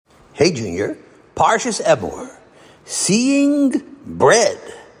Hey, Junior. Parshas Emor. Seeing bread.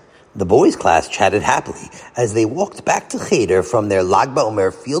 The boys' class chatted happily as they walked back to Cheder from their Lag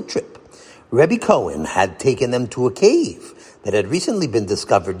BaOmer field trip. Rebbe Cohen had taken them to a cave that had recently been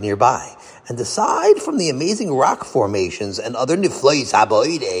discovered nearby. And aside from the amazing rock formations and other niflois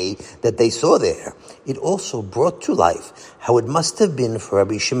haboide that they saw there, it also brought to life how it must have been for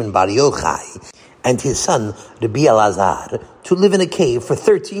Rabbi Shimon Bar Yochai and his son Rabbi Elazar to live in a cave for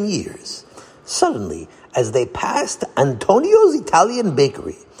 13 years. Suddenly, as they passed Antonio's Italian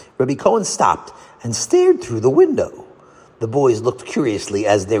bakery, Rabbi Cohen stopped and stared through the window. The boys looked curiously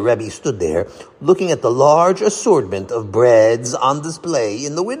as their Rebbe stood there, looking at the large assortment of breads on display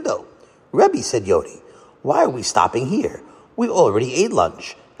in the window. "Rebbe," said Yoni, "why are we stopping here? We already ate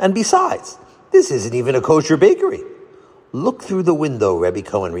lunch. And besides, this isn't even a kosher bakery." "Look through the window," Rebbe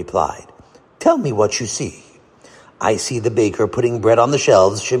Cohen replied. "Tell me what you see." "I see the baker putting bread on the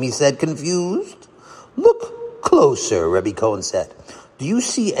shelves," Shimmy said, confused. "Look closer," Rebbe Cohen said. "Do you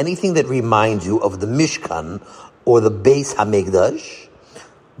see anything that reminds you of the Mishkan or the Beis HaMikdash?"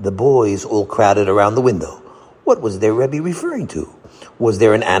 The boys all crowded around the window. What was their Rebbe referring to? Was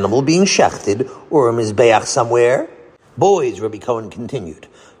there an animal being shechted or a mizbeach somewhere? "Boys," Rebbe Cohen continued,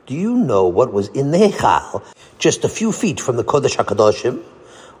 "do you know what was in the Heichal, just a few feet from the Kodesh HaKadoshim?"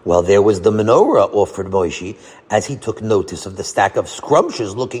 Well, there was the menorah, offered Moshe, as he took notice of the stack of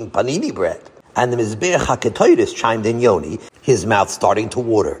scrumptious-looking panini bread. And the Mizbeach HaKetoides, chimed in Yoni, his mouth starting to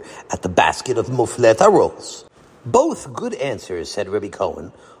water at the basket of mufleta rolls. "Both good answers," said Rebbe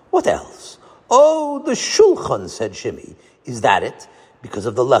Cohen. "What else?" "Oh, the shulchan," said Shimmy. "Is that it? Because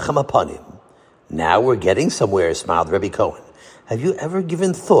of the lechem upon him." "Now we're getting somewhere," smiled Rebbe Cohen. "Have you ever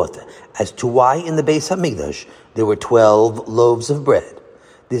given thought as to why in the Beis HaMikdash there were 12 loaves of bread?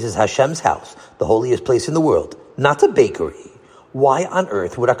 This is Hashem's house, the holiest place in the world, not a bakery. Why on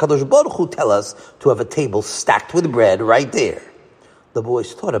earth would HaKadosh Baruch Hu tell us to have a table stacked with bread right there?" The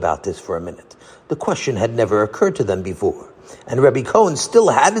boys thought about this for a minute. The question had never occurred to them before, and Rebbe Cohen still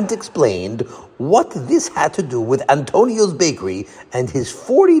hadn't explained what this had to do with Antonio's bakery and his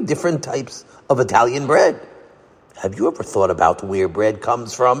 40 different types of Italian bread. "Have you ever thought about where bread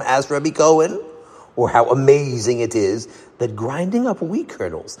comes from?" asked Rebbe Cohen. "Or how amazing it is that grinding up wheat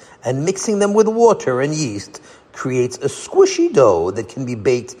kernels and mixing them with water and yeast creates a squishy dough that can be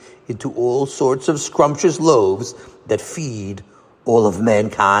baked into all sorts of scrumptious loaves that feed all of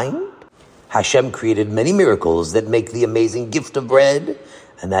mankind? Hashem created many miracles that make the amazing gift of bread,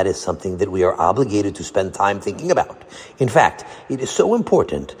 and that is something that we are obligated to spend time thinking about. In fact, it is so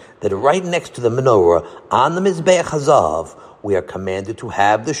important that right next to the menorah on the Mizbeach HaZahav, we are commanded to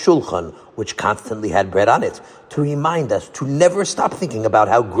have the shulchan, which constantly had bread on it, to remind us to never stop thinking about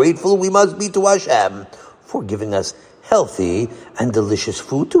how grateful we must be to Hashem for giving us healthy and delicious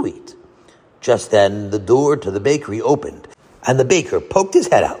food to eat. Just then, the door to the bakery opened, and the baker poked his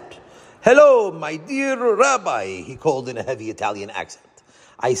head out. "Hello, my dear Rabbi," he called in a heavy Italian accent.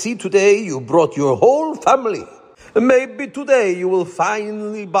 "I see today you brought your whole family. Maybe today you will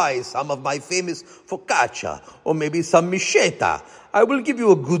finally buy some of my famous focaccia, or maybe some micheta. I will give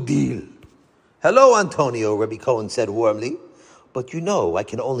you a good deal." "Hello, Antonio," Rebbe Cohen said warmly. "But you know I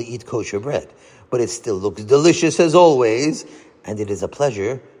can only eat kosher bread, but it still looks delicious as always, and it is a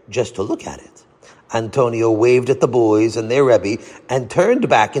pleasure just to look at it." Antonio waved at the boys and their Rebbe and turned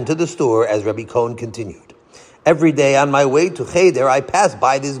back into the store as Rebbe Cohen continued. "Every day on my way to Cheder, I pass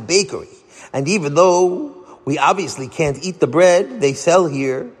by this bakery, and even though we obviously can't eat the bread they sell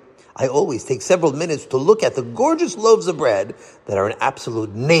here, I always take several minutes to look at the gorgeous loaves of bread that are an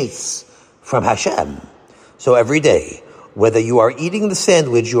absolute nace from Hashem. So every day, whether you are eating the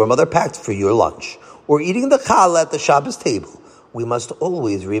sandwich your mother packed for your lunch or eating the challah at the Shabbos table, we must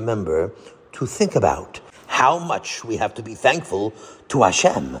always remember to think about how much we have to be thankful to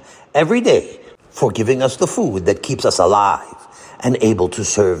Hashem every day for giving us the food that keeps us alive and able to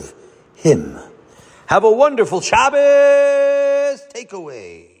serve Him. Have a wonderful Shabbos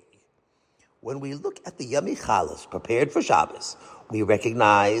takeaway." When we look at the yummy challahs prepared for Shabbos, we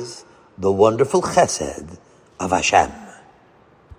recognize the wonderful chesed of Hashem.